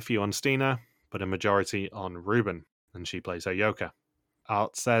Jan, a few on Stina, but a majority on Ruben, and she plays her Yoker.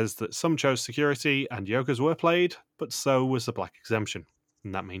 Art says that some chose security and Yokers were played, but so was the black exemption.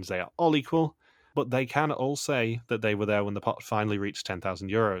 And that means they are all equal, but they can all say that they were there when the pot finally reached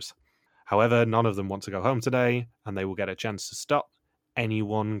 €10,000. However, none of them want to go home today, and they will get a chance to stop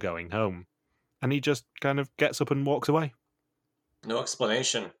anyone going home. And he just kind of gets up and walks away. No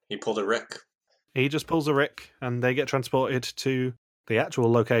explanation. He pulled a Rick. He just pulls a Rick, and they get transported to the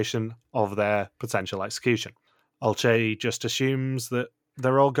actual location of their potential execution. Olche just assumes that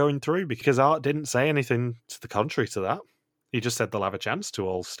they're all going through because Art didn't say anything to the contrary to that. He just said they'll have a chance to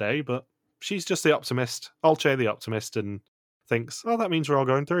all stay, but she's just the optimist, Olche the optimist, and thinks, oh, that means we're all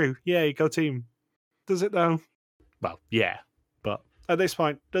going through. Yay, go team. Does it though? Well, yeah, but at this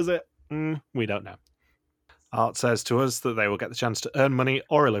point, does it? We don't know. Art says to us that they will get the chance to earn money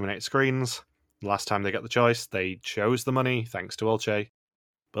or eliminate screens. Last time they got the choice, they chose the money, thanks to Olche.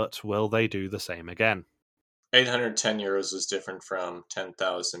 But will they do the same again? €810 is different from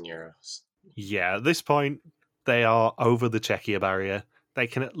 €10,000. Yeah, at this point, they are over the Czechia barrier. They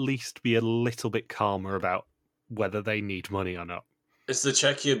can at least be a little bit calmer about whether they need money or not. Is the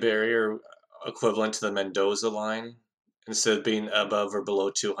Czechia barrier equivalent to the Mendoza line? Instead of being above or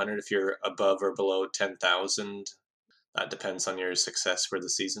below 200, if you're above or below 10,000, That depends on your success for the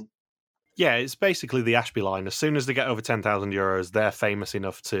season. Yeah, it's basically the Ashby line. As soon as they get over 10,000 euros, they're famous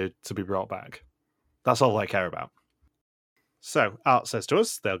enough to be brought back. That's all they care about. So, Art says to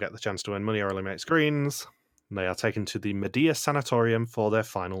us they'll get the chance to earn money or eliminate screens. They are taken to the Medea Sanatorium for their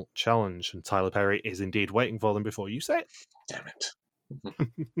final challenge, and Tyler Perry is indeed waiting for them before you say it. Damn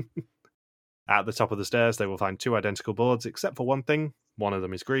it. At the top of the stairs, they will find 2 identical boards, except for one thing. One of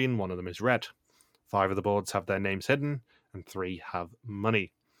them is green, one of them is red. 5 of the boards have their names hidden, and 3 have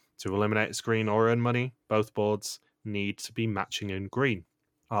money. To eliminate a screen or earn money, both boards need to be matching in green.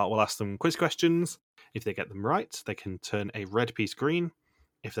 Art will ask them quiz questions. If they get them right, they can turn a red piece green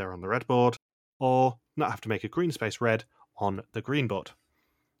if they're on the red board, or not have to make a green space red on the green board.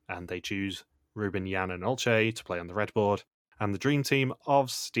 And they choose Ruben, Jan, and Olche to play on the red board, and the dream team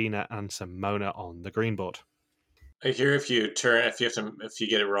of Stina and Simona on the green board. I hear if you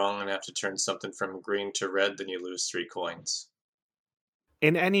get it wrong and have to turn something from green to red, then you lose 3 coins.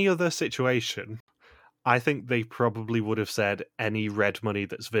 In any other situation, I think they probably would have said any red money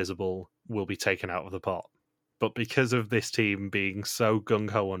that's visible will be taken out of the pot. But because of this team being so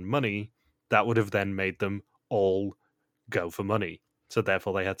gung-ho on money, that would have then made them all go for money. So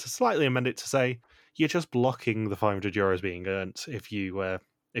therefore they had to slightly amend it to say, you're just blocking the 500 euros being earned if you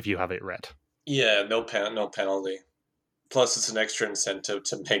have it red. Yeah, no penalty. Plus, it's an extra incentive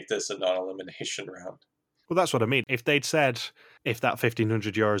to make this a non-elimination round. Well, that's what I mean. If they'd said, if that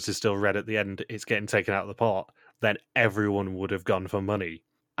 1,500 euros is still red at the end, it's getting taken out of the pot, then everyone would have gone for money,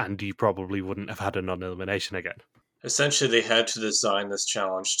 and you probably wouldn't have had a non-elimination again. Essentially, they had to design this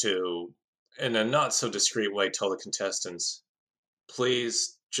challenge to, in a not-so-discreet way, tell the contestants,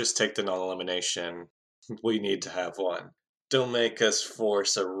 please just take the non-elimination. We need to have one. Don't make us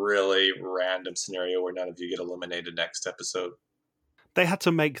force a really random scenario where none of you get eliminated next episode. They had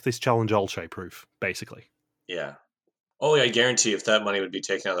to make this challenge Olche-proof, basically. Yeah. Oh, yeah, I guarantee if that money would be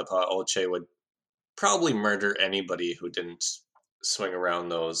taken out of the pot, Olche would probably murder anybody who didn't swing around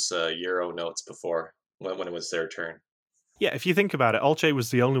those euro notes before, when it was their turn. Yeah, if you think about it, Olche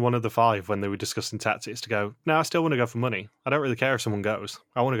was the only one of the 5 when they were discussing tactics to go, no, I still want to go for money. I don't really care if someone goes.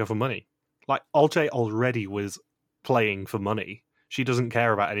 I want to go for money. Like, Olche already was playing for money. She doesn't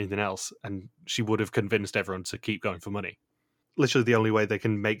care about anything else, and she would have convinced everyone to keep going for money. Literally the only way they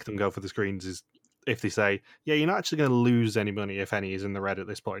can make them go for the screens is if they say, yeah, you're not actually going to lose any money if any is in the red at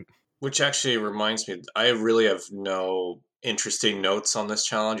this point. Which actually reminds me, I really have no interesting notes on this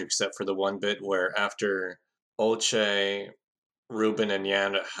challenge except for the one bit where after Olche, Ruben, and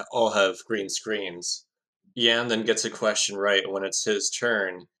Jan all have green screens, Jan then gets a question right. When it's his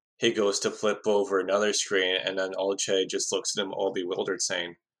turn, he goes to flip over another screen, and then Olche just looks at him all bewildered,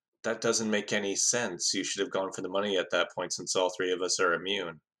 saying, that doesn't make any sense. You should have gone for the money at that point since all 3 of us are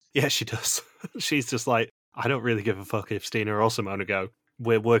immune. Yeah, she does. She's just like, I don't really give a fuck if Stina or Simona go.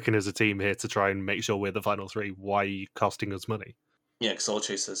 We're working as a team here to try and make sure we're the final 3. Why are you costing us money? Yeah, because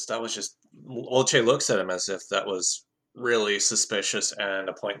Olche says that was just... Olche looks at him as if that was really suspicious and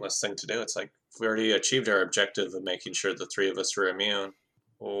a pointless thing to do. It's like, we already achieved our objective of making sure the 3 of us were immune.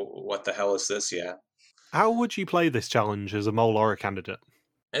 Well, what the hell is this yet? How would you play this challenge as a mole or a candidate?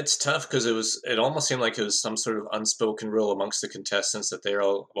 It's tough because it almost seemed like it was some sort of unspoken rule amongst the contestants that they're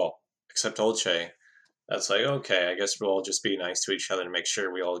all, well, except Olche. That's like, okay, I guess we'll all just be nice to each other and make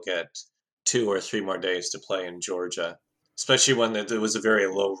sure we all get 2 or 3 more days to play in Georgia, especially when it was a very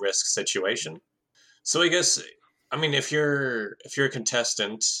low risk situation. So I guess, I mean, if you're a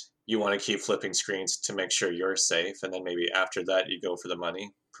contestant, you want to keep flipping screens to make sure you're safe, and then maybe after that you go for the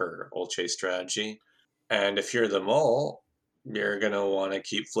money per Olche's strategy. And if you're the mole, you're going to want to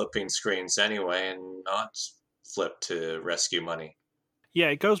keep flipping screens anyway and not flip to rescue money. Yeah,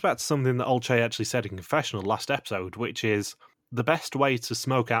 it goes back to something that Olche actually said in Confessional last episode, which is the best way to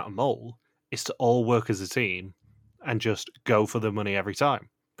smoke out a mole is to all work as a team and just go for the money every time,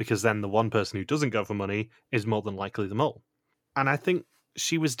 because then the one person who doesn't go for money is more than likely the mole. And I think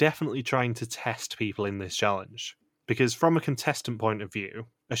she was definitely trying to test people in this challenge, because from a contestant point of view,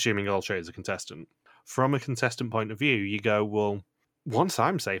 assuming Olche is a contestant, from a contestant point of view, you go, well, once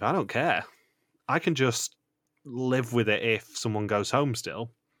I'm safe, I don't care. I can just live with it if someone goes home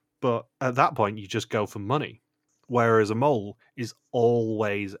still. But at that point, you just go for money. Whereas a mole is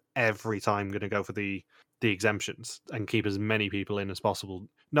always, every time, going to go for the exemptions and keep as many people in as possible,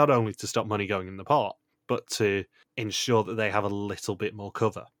 not only to stop money going in the pot, but to ensure that they have a little bit more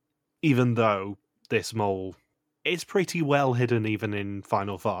cover. Even though this mole is pretty well hidden even in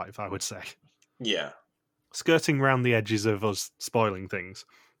Final 5, I would say. Yeah. Skirting around the edges of us spoiling things,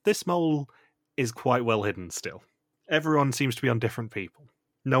 this mole is quite well hidden still. Everyone seems to be on different people.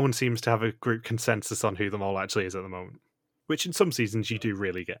 No one seems to have a group consensus on who the mole actually is at the moment, which in some seasons you do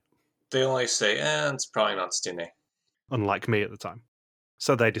really get, They only say, it's probably not Stine. unlike me at the time.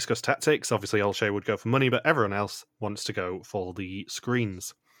 So they discuss tactics. Obviously, Olshay would go for money, but everyone else wants to go for the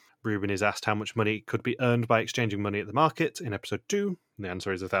screens. Ruben is asked how much money could be earned by exchanging money at the market in episode 2. The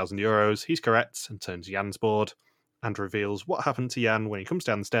answer is €1,000. He's correct and turns Jan's board and reveals what happened to Jan when he comes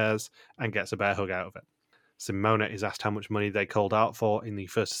down the stairs and gets a bear hug out of it. Simona is asked how much money they called out for in the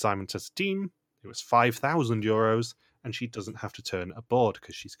first assignment as a team. It was €5,000, and she doesn't have to turn a board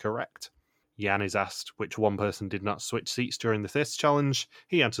because she's correct. Jan is asked which one person did not switch seats during the Thirst challenge.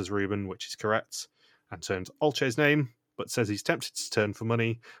 He answers Ruben, which is correct, and turns Olchay's name, but says he's tempted to turn for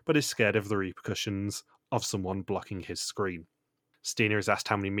money, but is scared of the repercussions of someone blocking his screen. Stina is asked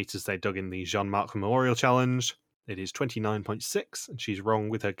how many meters they dug in the Jean-Marc Memorial Challenge. It is 29.6, and she's wrong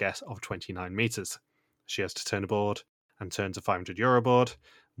with her guess of 29 meters. She has to turn a board, and turns a €500 board,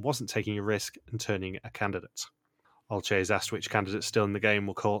 wasn't taking a risk, and turning a candidate. Olchay is asked which candidates still in the game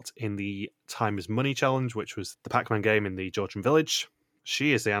were caught in the Time is Money challenge, which was the Pac-Man game in the Georgian village.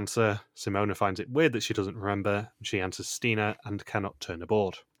 She is the answer. Simona finds it weird that she doesn't remember, and she answers Stina and cannot turn a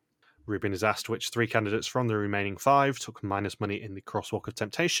board. Ruben is asked which 3 candidates from the remaining 5 took minus money in the Crosswalk of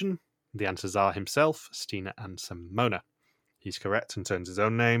Temptation. The answers are himself, Stina, and Simona. He's correct and turns his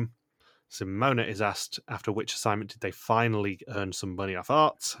own name. Simona is asked after which assignment did they finally earn some money off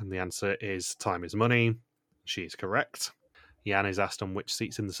art, and the answer is Time is Money. She is correct. Jan is asked on which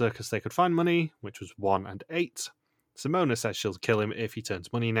seats in the circus they could find money, which was 1 and 8. Simona says she'll kill him if he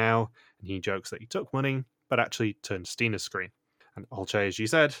turns money now, and he jokes that he took money, but actually turned Stina's screen. And Olchay, as you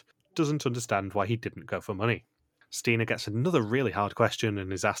said, doesn't understand why he didn't go for money. Stina gets another really hard question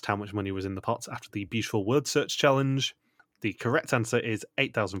and is asked how much money was in the pot after the Beautiful Word Search challenge. The correct answer is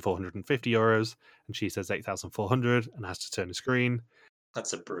 €8,450, and she says 8,400 and has to turn a screen.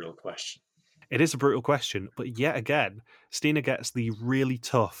 That's a brutal question. It is a brutal question, but yet again, Stina gets the really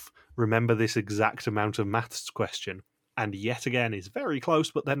tough, remember this exact amount of maths question, and yet again is very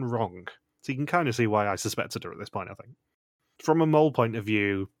close, but then wrong. So you can kind of see why I suspected her at this point, I think. From a mole point of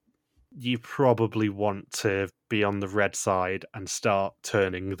view, you probably want to be on the red side and start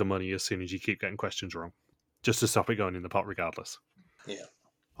turning the money as soon as you keep getting questions wrong, just to stop it going in the pot regardless. Yeah.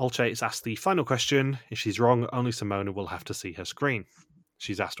 Olchay is asked the final question. If she's wrong, only Simona will have to see her screen.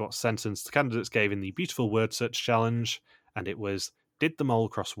 She's asked what sentence the candidates gave in the Beautiful Word Search challenge, and it was, did the mole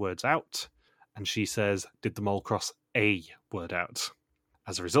cross words out? And she says, did the mole cross a word out?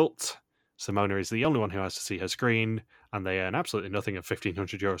 As a result, Simona is the only one who has to see her screen, and they earn absolutely nothing of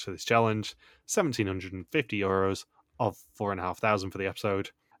 €1,500 for this challenge, €1,750 of 4,500 for the episode,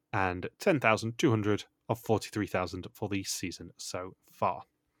 and 10,200 of 43,000 for the season so far.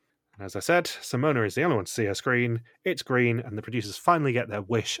 And as I said, Simona is the only one to see her screen, it's green, and the producers finally get their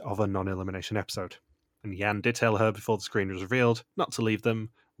wish of a non-elimination episode. And Jan did tell her before the screen was revealed not to leave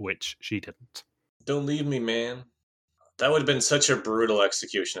them, which she didn't. Don't leave me, man. That would have been such a brutal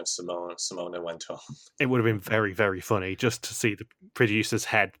execution if Simona went home. It would have been very, very funny just to see the producers'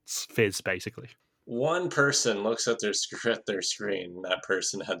 heads fizz, basically. One person looks at their screen, and that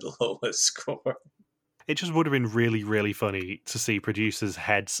person had the lowest score. It just would have been really, really funny to see producers'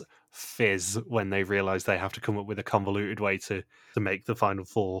 heads fizz when they realise they have to come up with a convoluted way to make the Final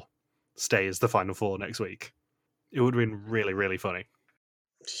Four stay as the Final Four next week. It would have been really, really funny.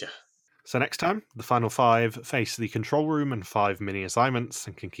 Yeah. So next time, the final 5 face the control room and 5 mini assignments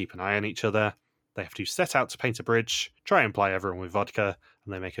and can keep an eye on each other. They have to set out to paint a bridge, try and ply everyone with vodka,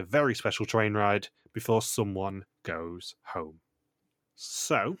 and they make a very special train ride before someone goes home.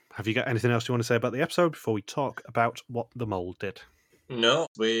 So, have you got anything else you want to say about the episode before we talk about what the mole did? No,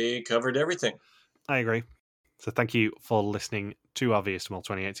 we covered everything. I agree. So thank you for listening to our VS Mole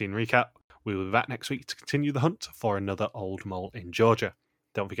 2018 recap. We will be back next week to continue the hunt for another old mole in Georgia.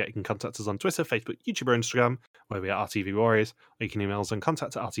 Don't forget you can contact us on Twitter, Facebook, YouTube, or Instagram, where we are RTV Warriors, or you can email us on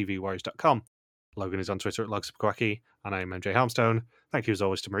contact@rtvwarriors.com. Logan is on Twitter at Logsubquacky, and I am MJ Harmstone. Thank you as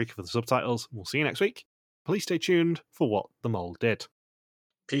always to Marika for the subtitles. We'll see you next week. Please stay tuned for what the mole did.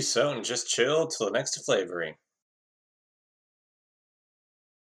 Peace out and just chill till the next flavoring.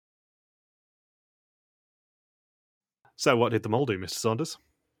 So what did the mole do, Mr. Saunders?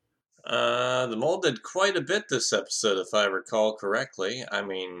 The mole did quite a bit this episode, if I recall correctly. I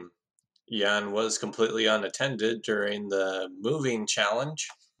mean, Jan was completely unattended during the moving challenge.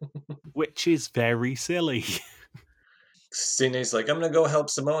 Which is very silly. Stine's like, I'm gonna go help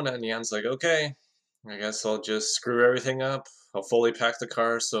Simona, and Jan's like, okay, I guess I'll just screw everything up. I'll fully pack the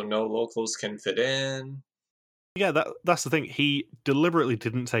car so no locals can fit in. Yeah, that's the thing. He deliberately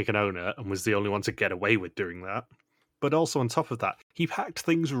didn't take an owner and was the only one to get away with doing that. But also on top of that, he packed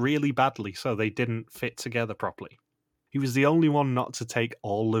things really badly so they didn't fit together properly. He was the only one not to take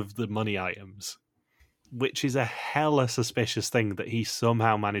all of the money items, which is a hella suspicious thing that he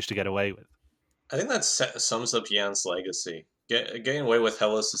somehow managed to get away with. I think that sums up Yan's legacy. Getting away with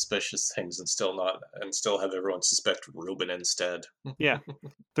hella suspicious things and still have everyone suspect Ruben instead. Yeah.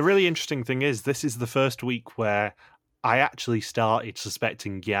 The really interesting thing is this is the first week where I actually started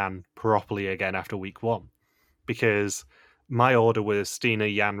suspecting Yan properly again after week 1. Because my order was Stina,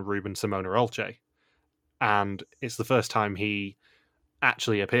 Yan, Ruben, Simona, Olche. And it's the first time he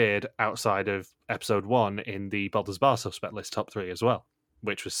actually appeared outside of episode 1 in the Baldur's Bar suspect list top 3 as well,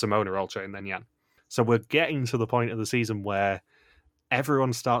 which was Simona, Olche, and then Yan. So we're getting to the point of the season where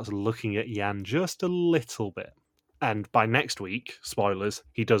everyone starts looking at Yan just a little bit. And by next week, spoilers,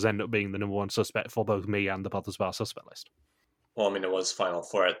 he does end up being the number 1 suspect for both me and the Baldur's Bar suspect list. Well, I mean, it was Final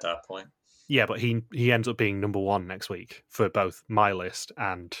Four at that point. Yeah, but he ends up being number 1 next week for both my list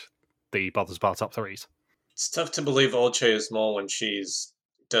and the Baldur's Bar top 3s. It's tough to believe Olche is Mole when she's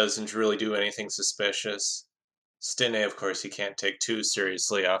doesn't really do anything suspicious. Stine, of course, he can't take too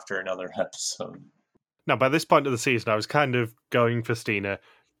seriously after another episode. Now, by this point of the season, I was kind of going for Stina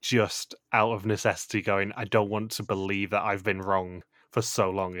just out of necessity, going, I don't want to believe that I've been wrong for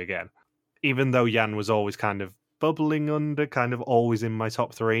so long again. Even though Yan was always kind of bubbling under, kind of always in my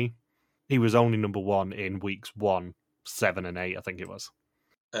top 3, he was only number 1 in weeks 1, 7, and 8, I think it was.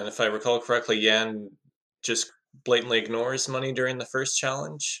 And if I recall correctly, Yan just blatantly ignores money during the first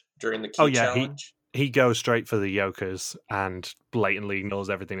challenge, during the key challenge. He goes straight for the Yokers and blatantly ignores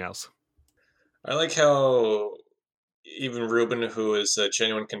everything else. I like how even Ruben, who is a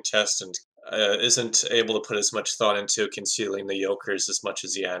genuine contestant, isn't able to put as much thought into concealing the Yokers as much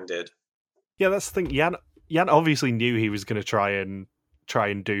as Yan did. Yeah, that's the thing. Yan obviously knew he was going to try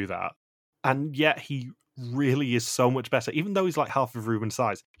and do that, and yet he really is so much better. Even though he's like half of Ruben's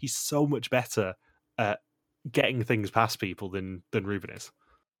size, he's so much better at getting things past people than Ruben is.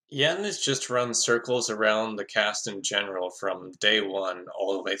 Yan has just run circles around the cast in general from day 1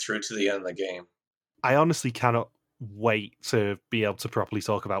 all the way through to the end of the game. I honestly cannot wait to be able to properly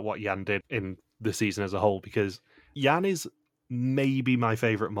talk about what Yan did in the season as a whole, because Yan is maybe my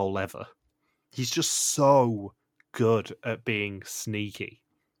favourite mole ever. He's just so good at being sneaky.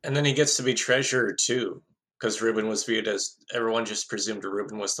 And then he gets to be treasurer too, because Ruben was viewed as, everyone just presumed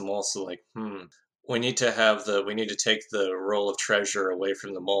Ruben was the mole, so like, we need to take the role of treasurer away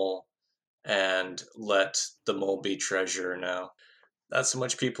from the mole and let the mole be treasurer now. That's how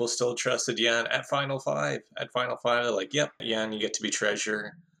much people still trusted Yan at Final 5. At Final 5, they're like, yep, Yan, you get to be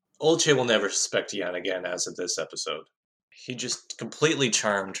treasurer. Olche will never suspect Yan again as of this episode. He just completely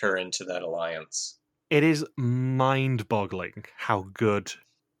charmed her into that alliance. It is mind-boggling how good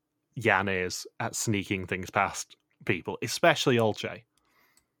Yan is at sneaking things past people, especially Olche.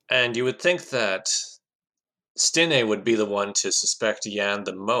 And you would think that Stine would be the one to suspect Yan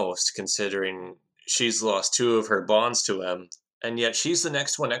the most, considering she's lost 2 of her bonds to him, and yet she's the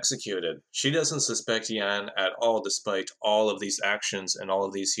next one executed. She doesn't suspect Yan at all, despite all of these actions and all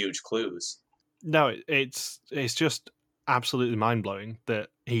of these huge clues. No, it's just absolutely mind-blowing that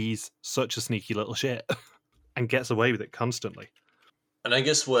he's such a sneaky little shit and gets away with it constantly. And I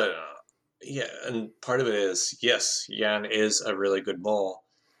guess and part of it is, yes, Yan is a really good mole,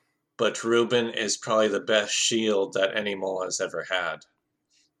 but Ruben is probably the best shield that any mole has ever had.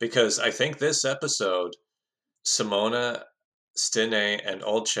 Because I think this episode, Simona, Stine, and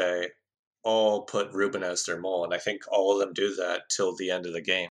Olche all put Ruben as their mole, and I think all of them do that till the end of the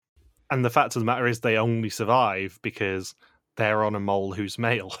game. And the fact of the matter is they only survive because they're on a mole who's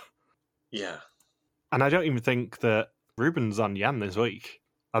male. Yeah. And I don't even think that Ruben's on Yan this week.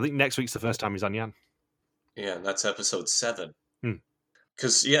 I think next week's the first time he's on Yan. Yeah, and that's episode 7.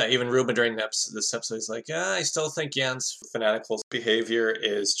 Because, even Ruben during this episode is like, I still think Yan's fanatical behavior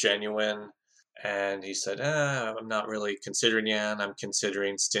is genuine. And he said, I'm not really considering Yan. I'm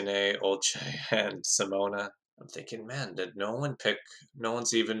considering Stine, Olche, and Simona. I'm thinking, man, did no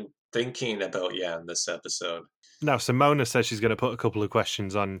one's even thinking about Yan this episode. No, Simona says she's going to put a couple of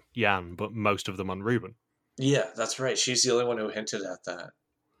questions on Yan, but most of them on Ruben. Yeah, that's right. She's the only one who hinted at that.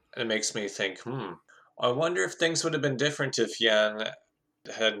 And it makes me think, I wonder if things would have been different if Yan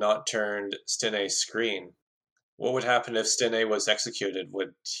had not turned Stine's screen. What would happen if Stine was executed?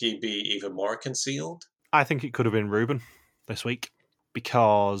 Would he be even more concealed? I think it could have been Ruben this week.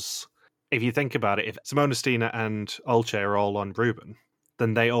 Because if you think about it, if Simona, Stina, and Olche are all on Ruben,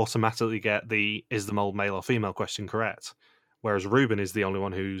 then they automatically get the is the mole male or female question correct. Whereas Ruben is the only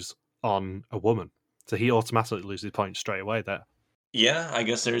one who's on a woman. So he automatically loses points straight away there. Yeah, I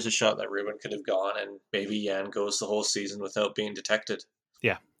guess there's a shot that Ruben could have gone, and maybe Yan goes the whole season without being detected.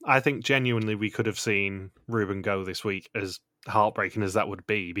 Yeah, I think genuinely we could have seen Ruben go this week, as heartbreaking as that would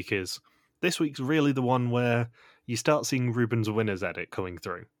be, because this week's really the one where you start seeing Ruben's winners edit coming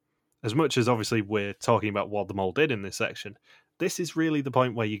through. As much as obviously we're talking about what the mole did in this section, this is really the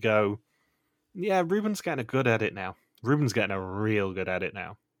point where you go, yeah, Ruben's getting a good edit now. Ruben's getting a real good edit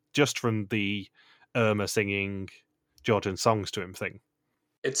now. Just from the Irma singing Georgian songs to him thing.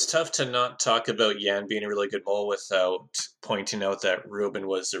 It's tough to not talk about Yan being a really good mole without pointing out that Ruben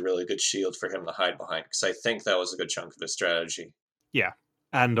was a really good shield for him to hide behind, because I think that was a good chunk of his strategy. Yeah.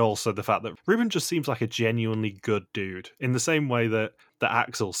 And also the fact that Ruben just seems like a genuinely good dude, in the same way that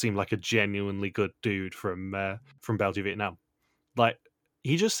Axel seemed like a genuinely good dude from Belgium, Vietnam. Like,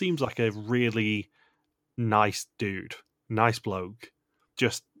 he just seems like a really nice dude, nice bloke.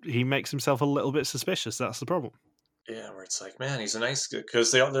 Just, he makes himself a little bit suspicious. That's the problem. Yeah, where it's like, man, he's a nice guy,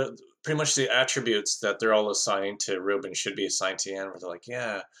 because they're pretty much the attributes that they're all assigned to Ruben should be assigned to Yan. Where they're like,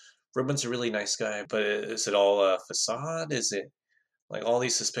 yeah, Ruben's a really nice guy, but is it all a facade? Is it like all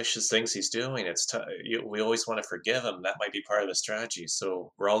these suspicious things he's doing? We always want to forgive him. That might be part of the strategy.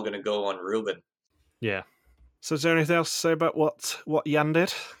 So we're all going to go on Ruben. Yeah. So is there anything else to say about what Yan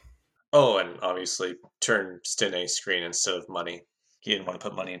did? Oh, and obviously turn Stine screen instead of money. He didn't want to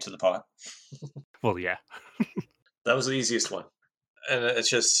put money into the pot. Well, yeah. That was the easiest one. And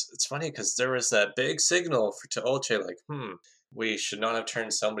it's funny because there was that big signal to Olche, like, we should not have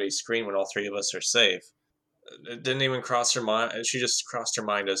turned somebody's screen when all three of us are safe. It didn't even cross her mind. She just crossed her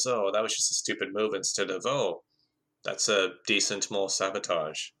mind as, oh, that was just a stupid move, instead of, oh, that's a decent mole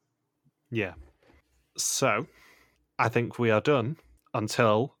sabotage. Yeah. So, I think we are done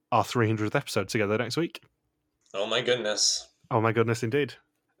until our 300th episode together next week. Oh my goodness. Oh my goodness, indeed.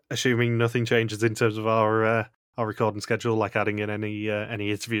 Assuming nothing changes in terms of our recording schedule, like adding in any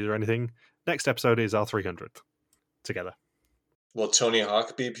interviews or anything. Next episode is our 300th together. Will Tony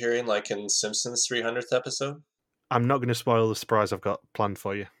Hawk be appearing like in Simpsons' 300th episode? I'm not going to spoil the surprise I've got planned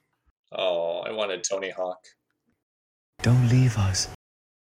for you. Oh, I wanted Tony Hawk. Don't leave us.